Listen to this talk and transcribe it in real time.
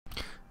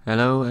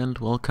Hello and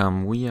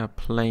welcome. We are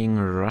playing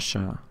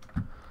Russia.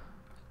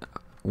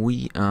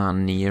 We are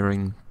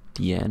nearing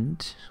the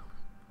end,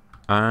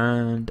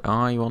 and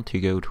I want to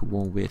go to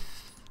war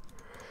with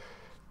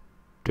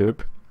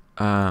Derp,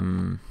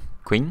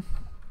 Queen.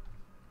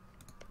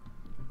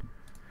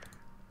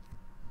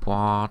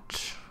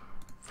 But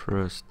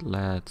first,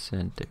 let's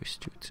send those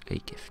dudes a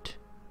gift.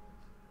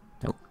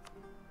 No,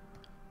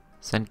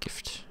 send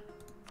gift.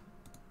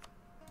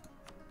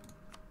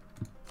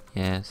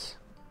 Yes.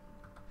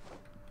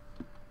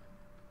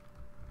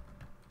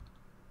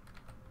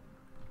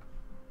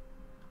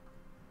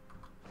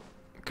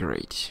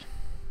 Great.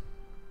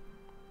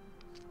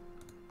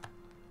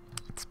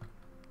 It's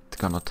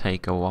gonna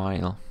take a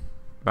while,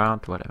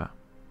 but whatever.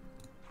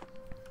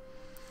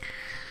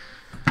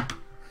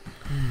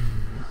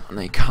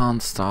 They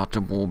can't start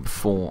the war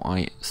before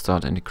I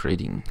start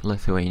integrating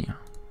Lithuania.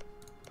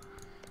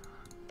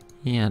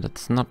 Yeah,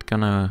 that's not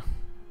gonna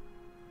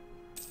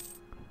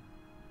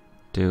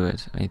do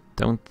it. I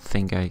don't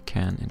think I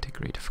can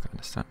integrate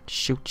Afghanistan.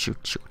 Shoot,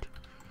 shoot, shoot.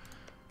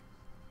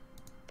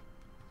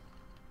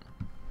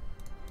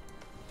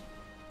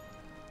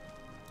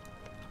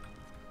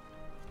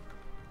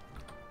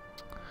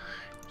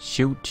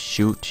 Shoot,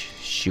 shoot,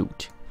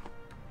 shoot.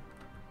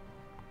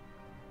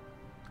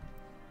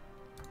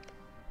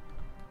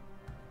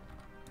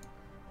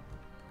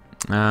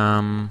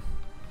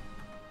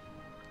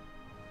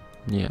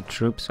 Yeah,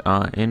 troops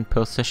are in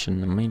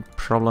position. The main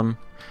problem.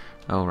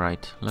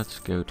 Alright, let's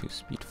go to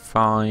speed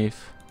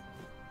 5.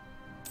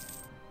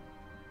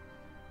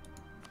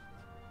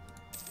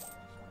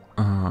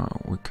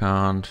 We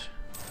can't.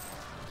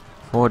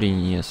 14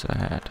 years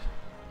ahead.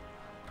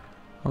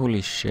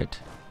 Holy shit.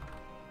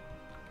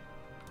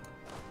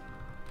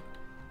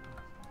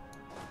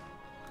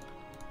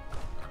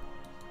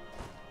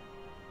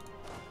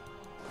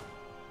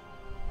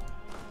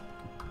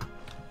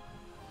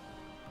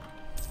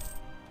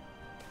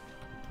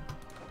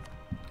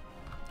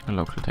 A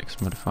local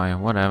tax modifier,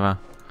 whatever.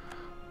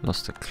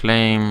 Lost a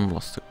claim,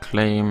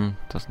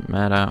 doesn't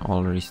matter.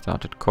 Already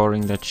started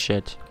coring that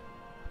shit.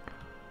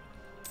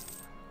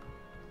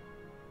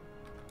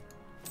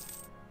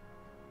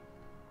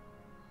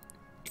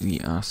 We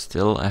are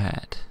still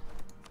ahead.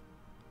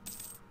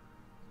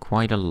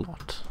 Quite a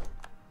lot.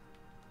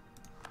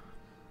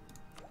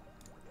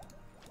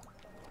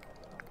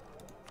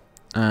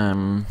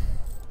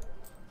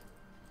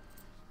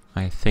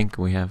 I think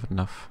we have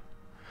enough.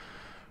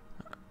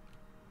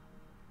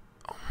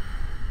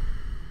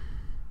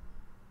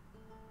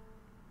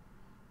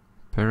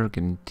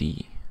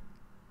 Burgundy.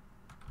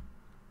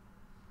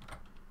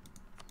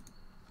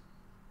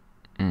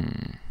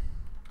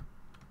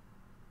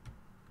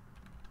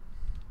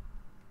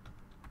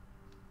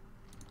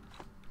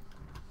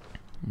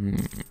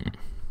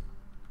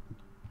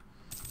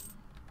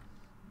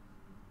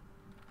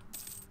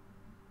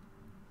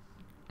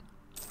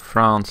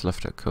 France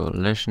left a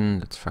coalition,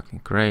 that's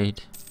fucking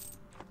great.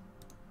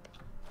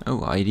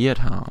 Oh, idea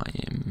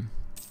time.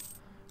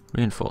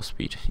 Reinforce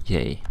speed,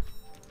 yay.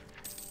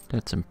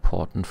 That's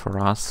important for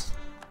us.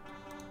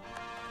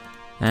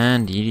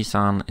 And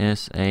Yidisan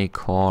is a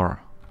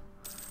core.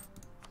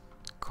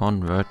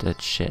 Convert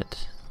that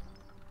shit.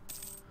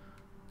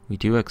 We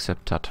do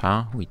accept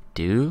Tatar, we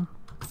do.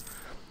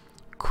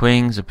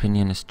 Qing's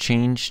opinion has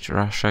changed.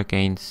 Russia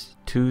gains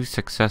 2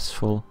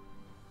 successful.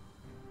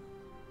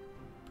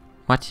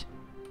 What?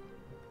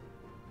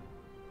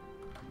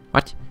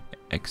 What?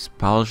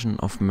 Expulsion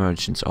of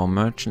merchants. Our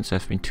merchants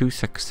have been too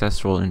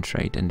successful in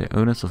trade, and the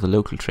owners of the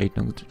local trade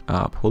nodes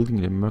are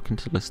upholding the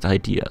mercantilist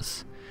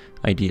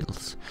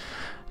ideals,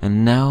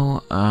 and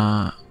now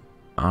are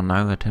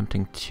now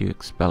attempting to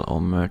expel our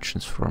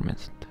merchants from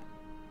it.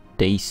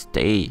 They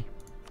stay.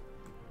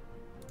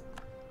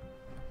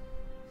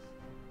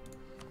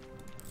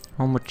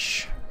 How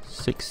much?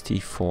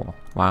 64.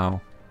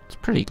 Wow, it's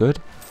pretty good.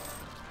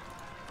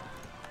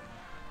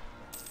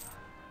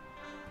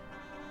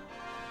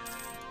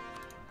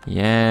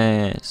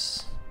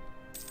 Yes.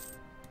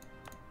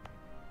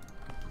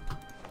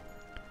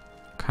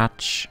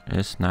 Catch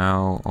is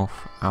now of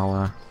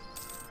our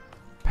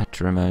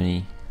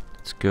patrimony.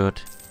 It's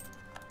good.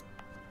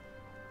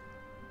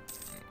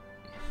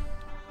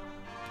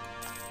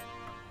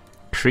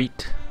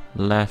 Crete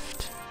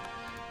left.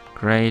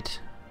 Great.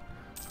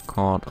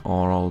 Caught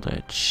all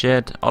that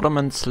shit.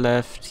 Ottomans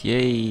left.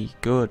 Yay.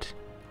 Good.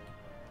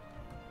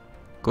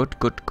 Good,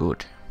 good,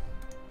 good.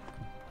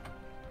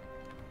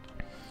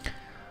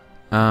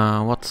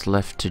 What's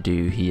left to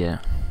do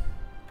here?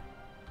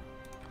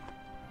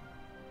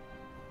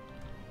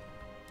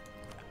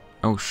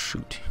 Oh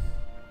shoot.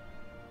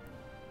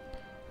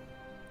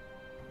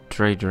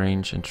 Trade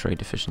range and trade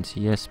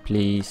efficiency, yes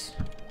please.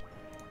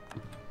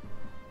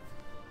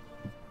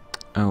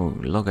 Oh,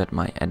 look at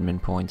my admin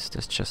points,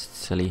 that's just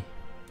silly.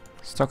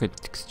 Stock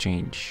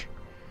exchange.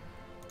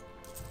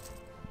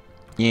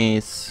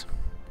 Yes.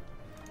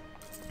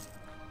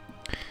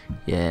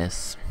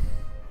 Yes.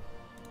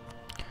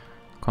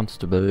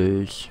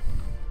 Constables.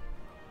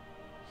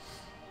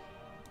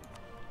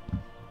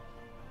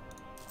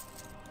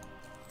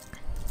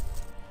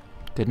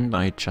 Didn't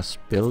I just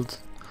build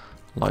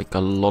like a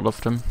lot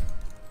of them?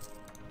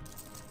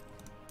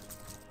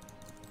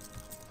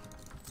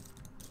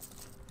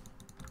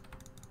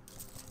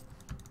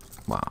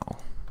 Wow.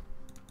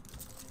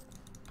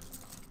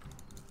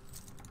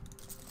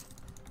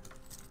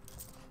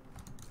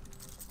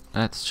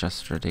 That's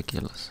just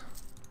ridiculous.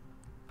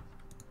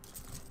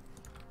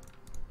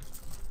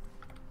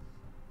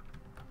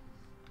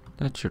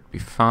 That should be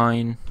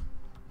fine.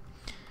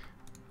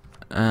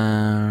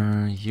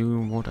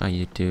 What are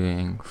you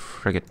doing?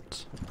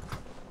 Frigate.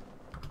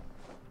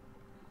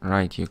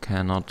 Right, you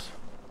cannot.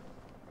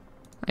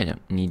 I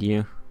don't need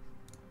you.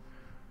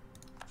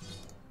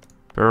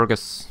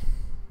 Burgess.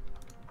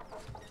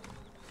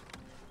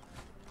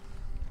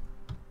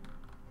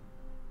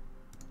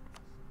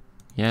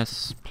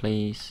 Yes,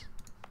 please.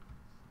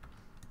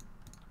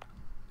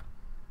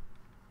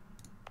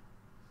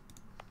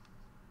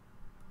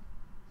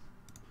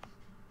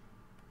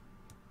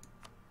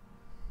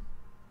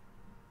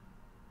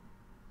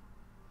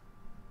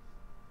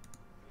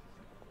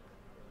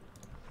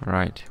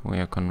 Right, we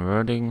are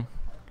converting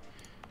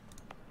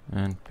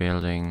and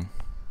building.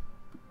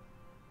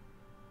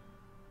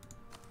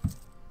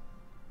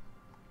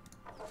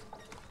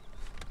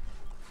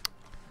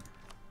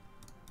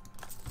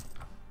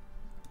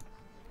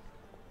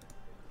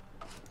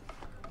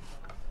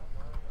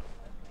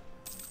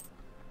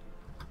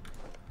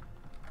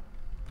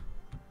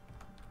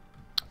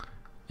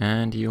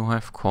 And you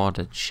have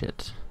quartered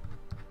shit.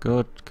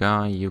 Good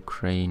guy,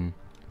 Ukraine.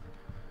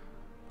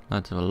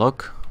 Let's have a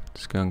look.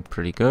 It's going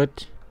pretty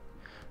good.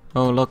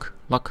 Oh, look,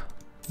 look,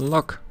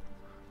 look,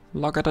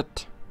 look at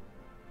it.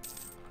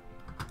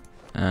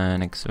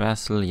 Next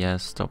vessel,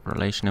 yes, stop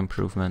relation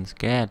improvements.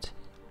 Get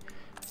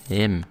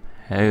him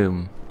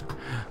home.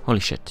 Holy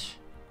shit.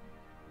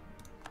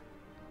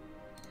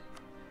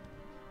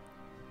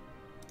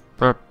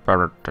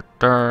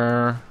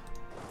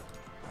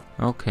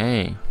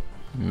 Okay,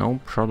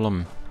 no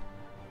problem.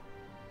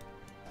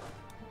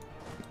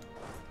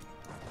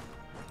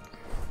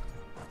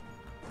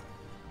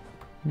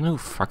 No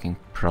fucking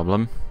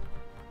problem.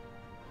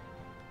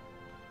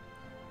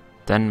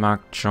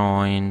 Denmark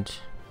joined.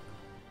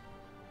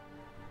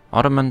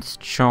 Ottomans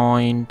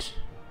joined.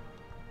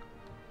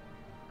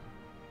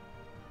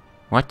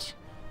 What?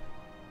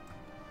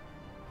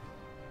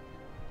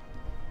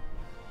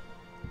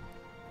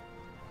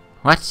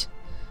 What?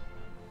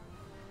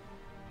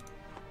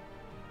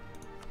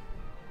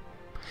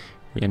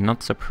 We are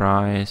not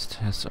surprised.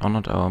 Has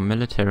honored our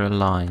military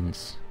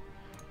alliance.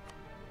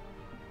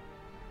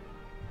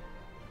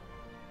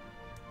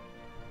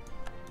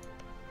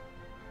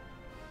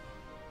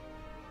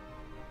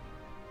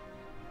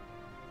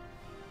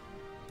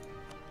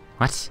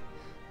 What?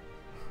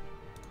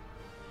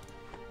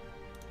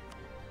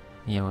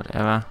 Yeah,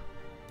 whatever.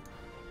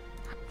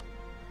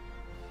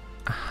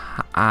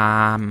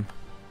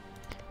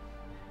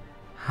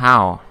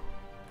 How?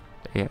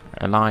 They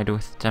allied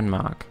with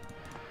Denmark.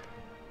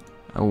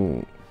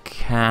 Oh,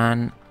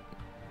 can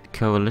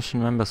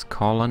coalition members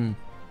call on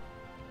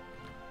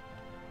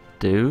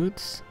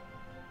dudes?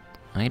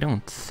 I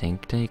don't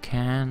think they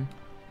can.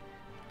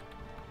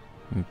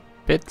 I'm a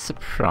bit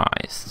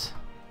surprised.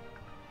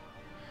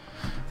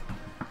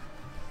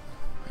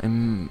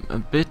 I'm a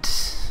bit...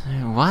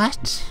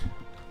 What?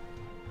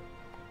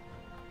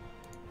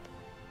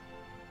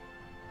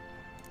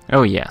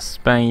 Oh yes,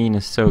 Spain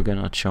is so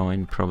gonna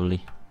join,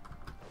 probably.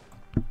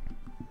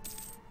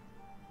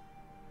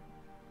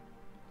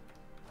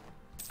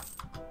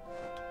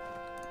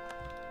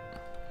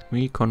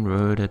 We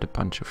converted a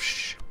bunch of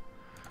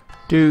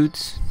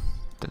dudes.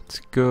 That's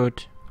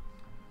good.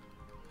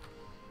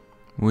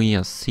 We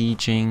are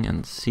sieging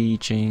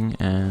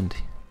and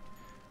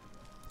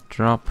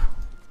drop.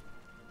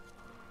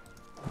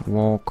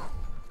 Walk.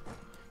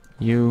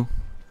 You.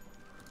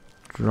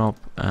 Drop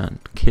and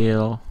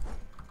kill.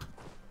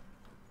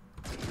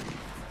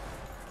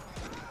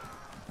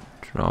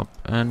 Drop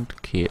and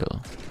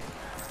kill.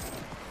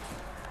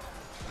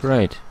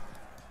 Great.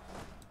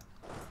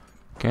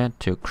 Get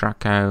to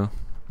Krakow.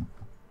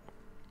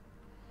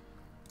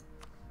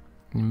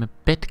 I'm a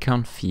bit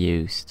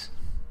confused.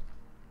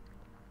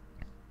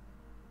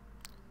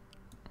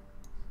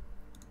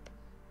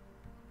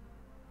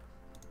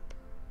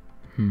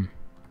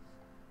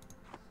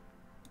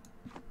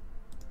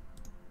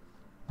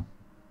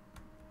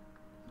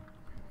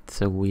 It's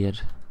so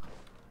weird.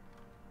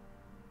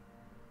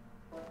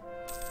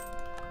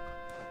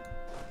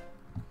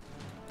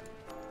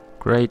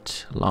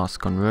 Great, last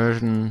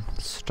conversion,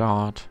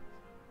 start.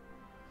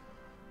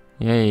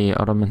 Yay,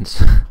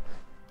 Ottomans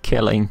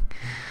killing.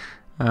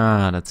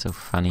 Ah, that's so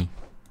funny.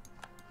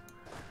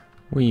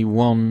 We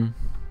won.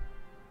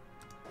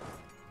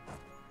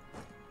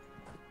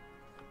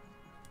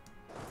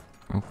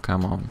 Oh,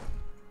 come on.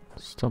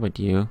 Stop it,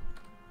 you.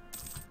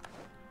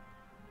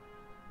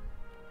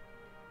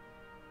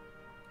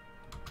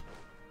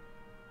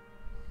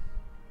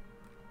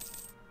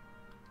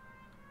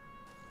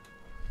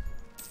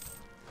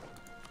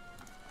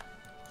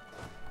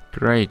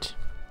 Great.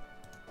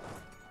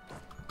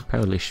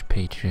 Polish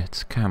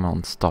patriots, come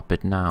on, stop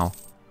it now.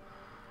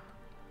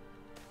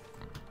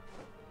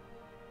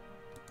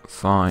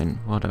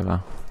 Fine,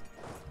 whatever.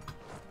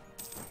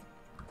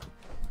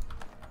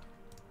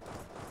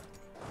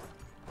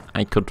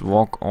 I could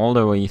walk all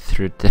the way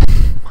through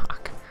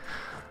Denmark.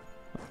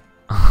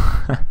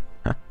 Ah,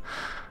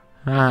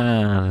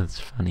 that's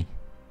funny.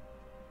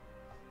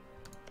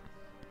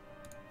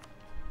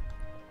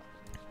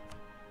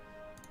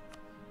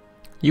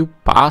 You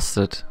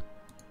bastard!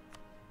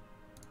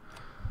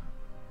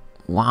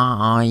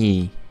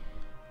 Why?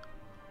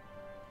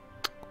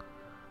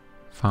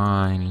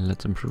 Fine,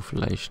 let's improve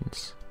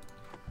relations.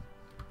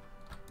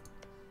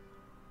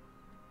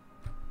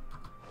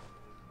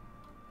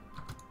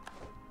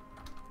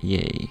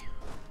 Yay.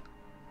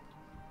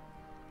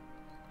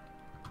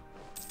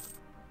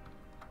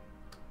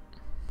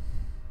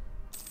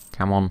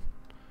 Come on.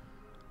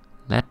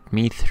 Let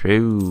me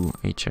through,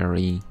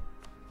 HRE.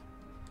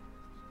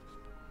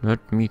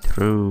 Let me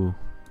through.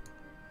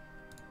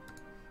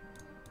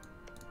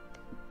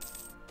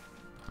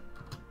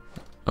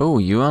 Oh,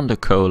 you're on the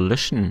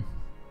coalition.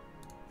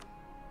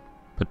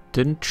 But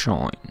didn't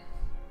join.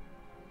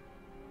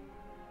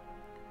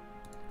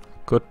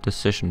 Good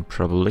decision,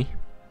 probably.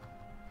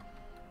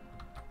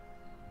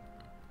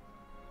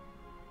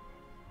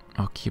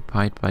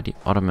 Occupied by the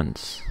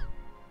Ottomans.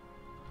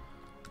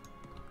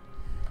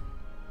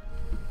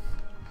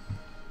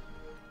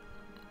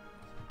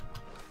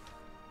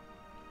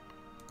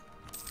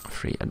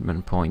 Free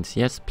admin points,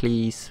 yes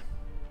please.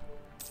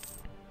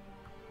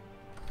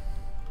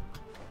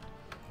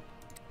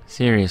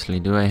 Seriously,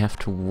 do I have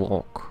to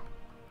walk?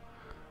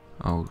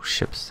 Oh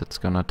ships, that's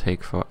gonna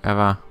take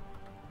forever.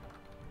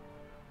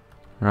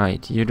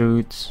 Right, you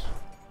dudes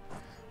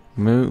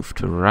move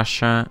to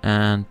Russia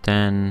and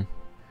then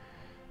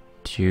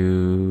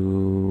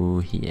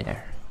to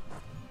here.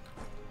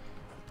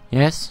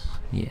 Yes?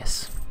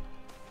 Yes.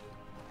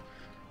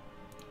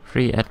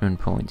 Free admin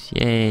points,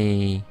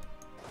 yay!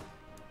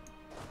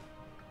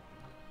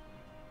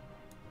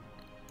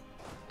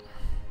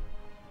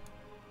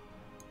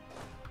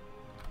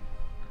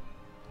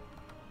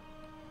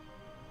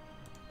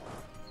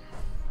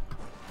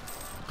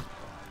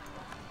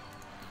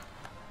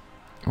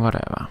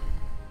 Whatever.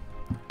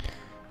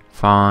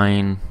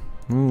 Fine.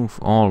 Move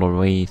all the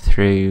way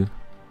through.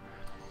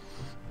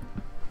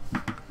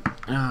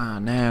 Ah,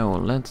 now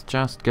let's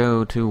just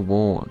go to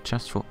war.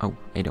 Just for... Oh,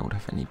 I don't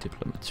have any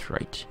diplomats,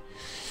 right.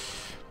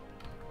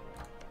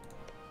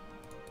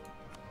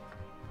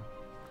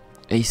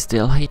 They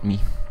still hate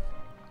me.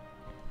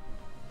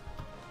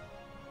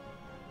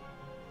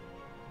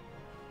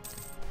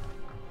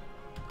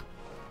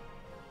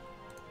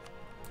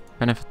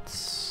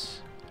 Benefits.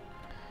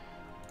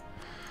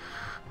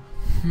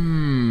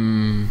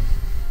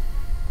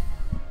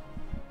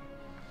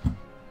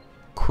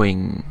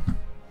 Queen.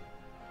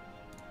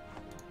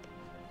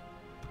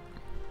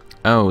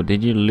 Oh,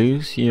 did you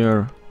lose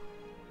your...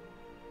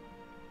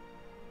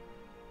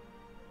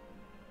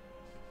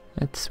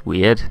 That's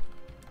weird.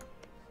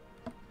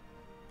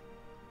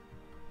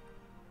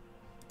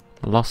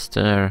 Lost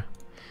their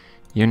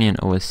union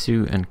over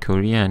Sioux and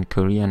Korea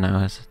now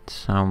has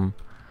some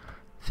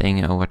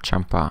thing over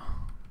Champa.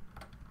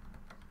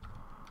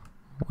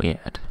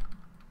 Weird.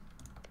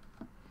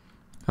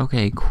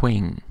 Okay,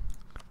 Queen.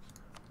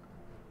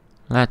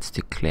 Let's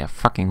declare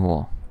fucking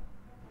war.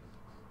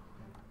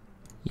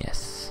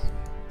 Yes.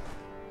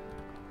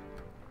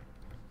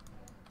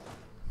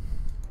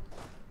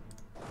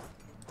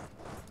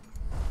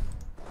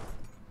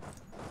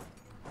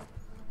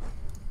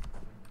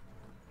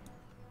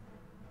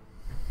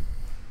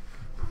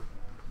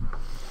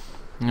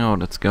 Oh,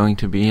 that's going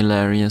to be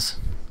hilarious.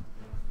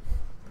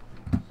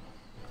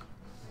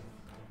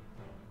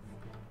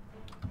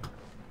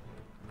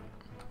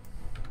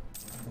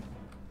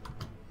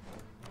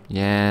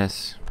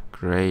 Yes,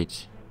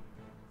 great.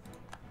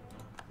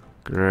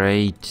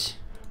 Great.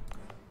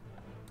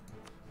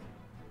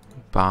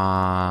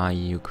 Bye,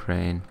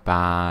 Ukraine.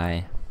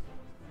 Bye.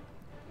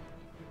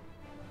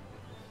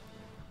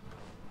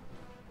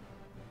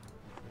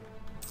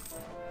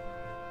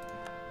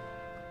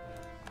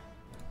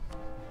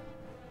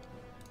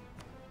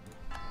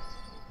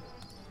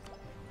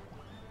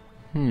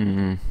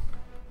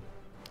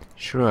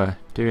 Sure,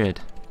 do it.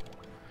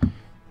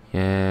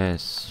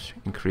 Yes,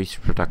 increase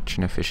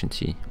production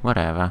efficiency.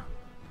 Whatever.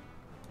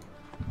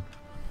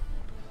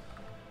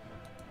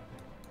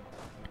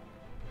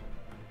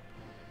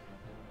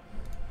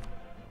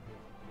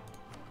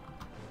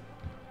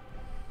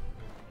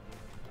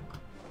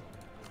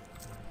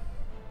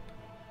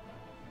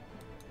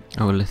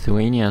 Oh,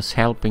 Lithuania is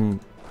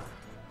helping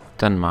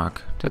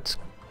Denmark. That's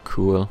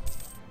cool.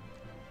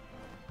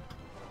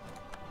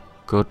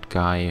 Good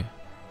guy.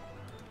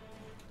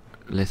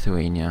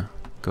 Lithuania.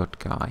 Good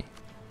guy.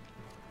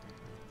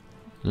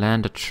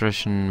 Land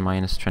attrition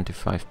minus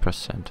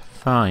 25%.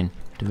 Fine,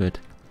 do it.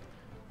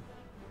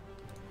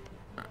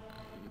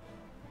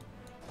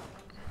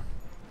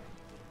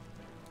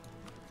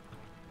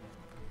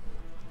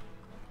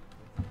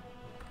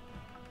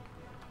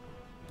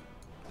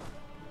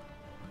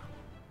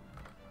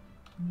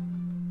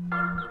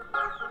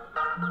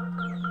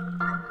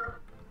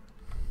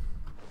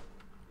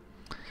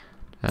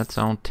 that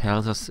sound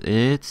tells us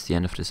it's the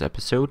end of this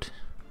episode.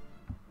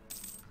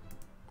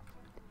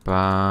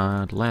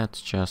 But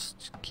let's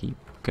just keep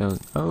going.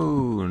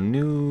 Oh,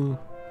 new.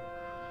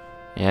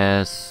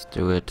 Yes,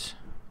 do it.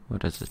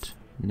 What is it?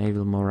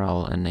 Naval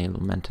morale and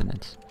naval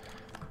maintenance.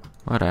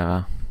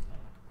 Whatever.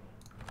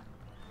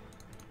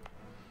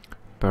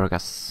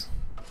 Burgers.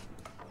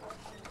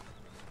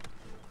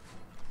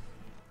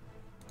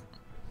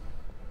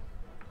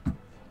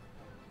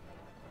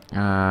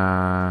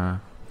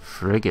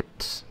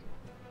 Frigate.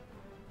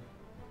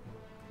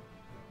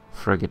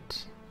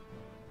 Frigate.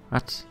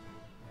 What?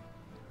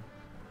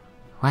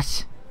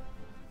 What?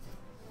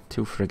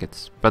 2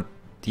 frigates. But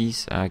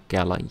these are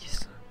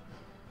galleys.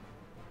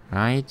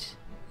 Right?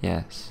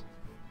 Yes.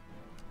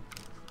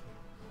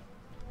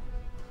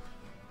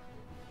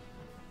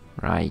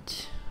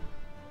 Right.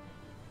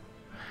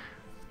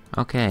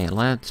 Okay,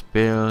 let's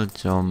build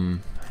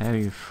some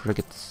heavy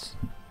frigates.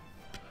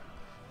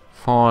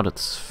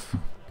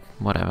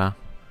 Whatever.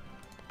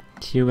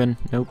 Cuban,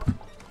 nope.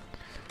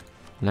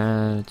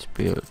 Let's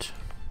build.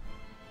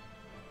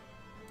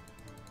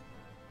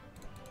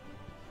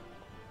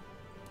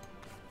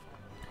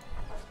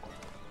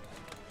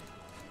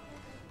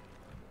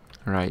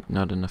 Right,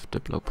 not enough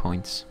Diplo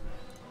points.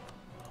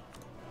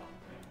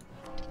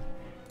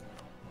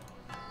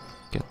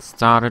 Get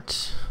started.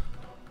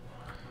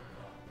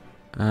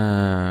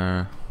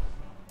 Well,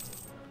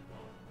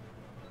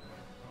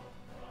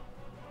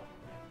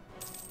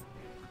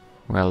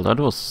 that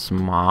was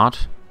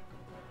smart.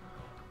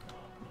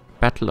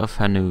 Battle of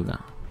Hanover.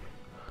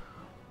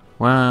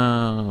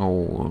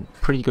 Wow,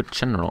 pretty good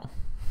general.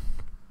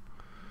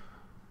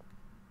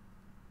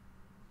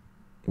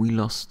 We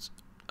lost.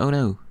 Oh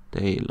no,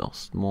 they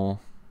lost more.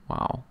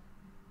 Wow.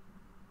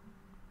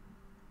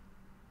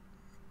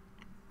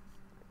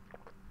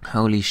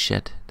 Holy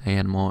shit, they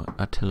had more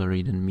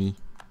artillery than me.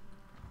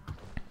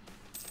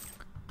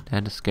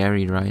 That is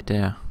scary right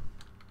there.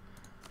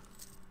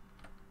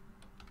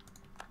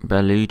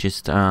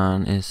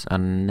 Balochistan is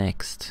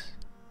annexed.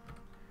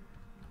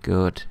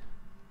 Good.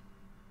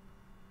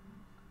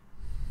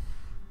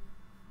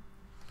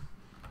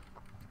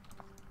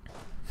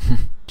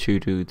 Two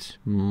dudes.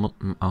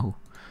 Oh.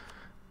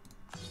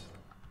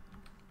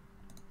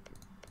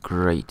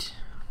 Great.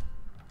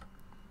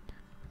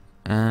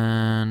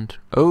 And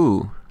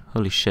oh,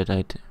 holy shit!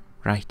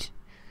 Right.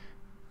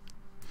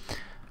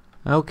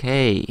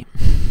 Okay.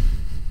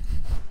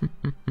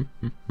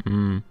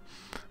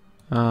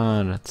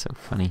 Oh, that's so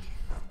funny.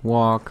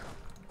 Walk.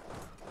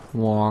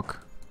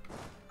 Walk.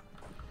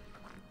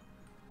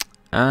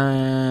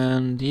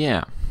 And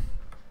yeah.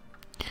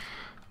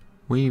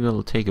 We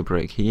will take a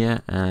break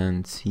here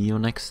and see you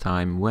next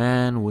time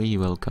when we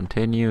will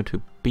continue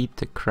to beat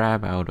the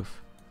crap out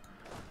of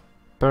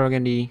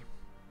Burgundy.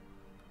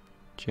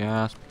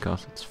 Just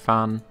because it's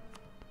fun.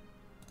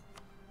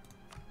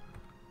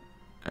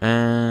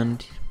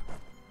 And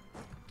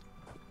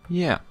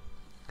yeah.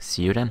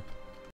 See you then.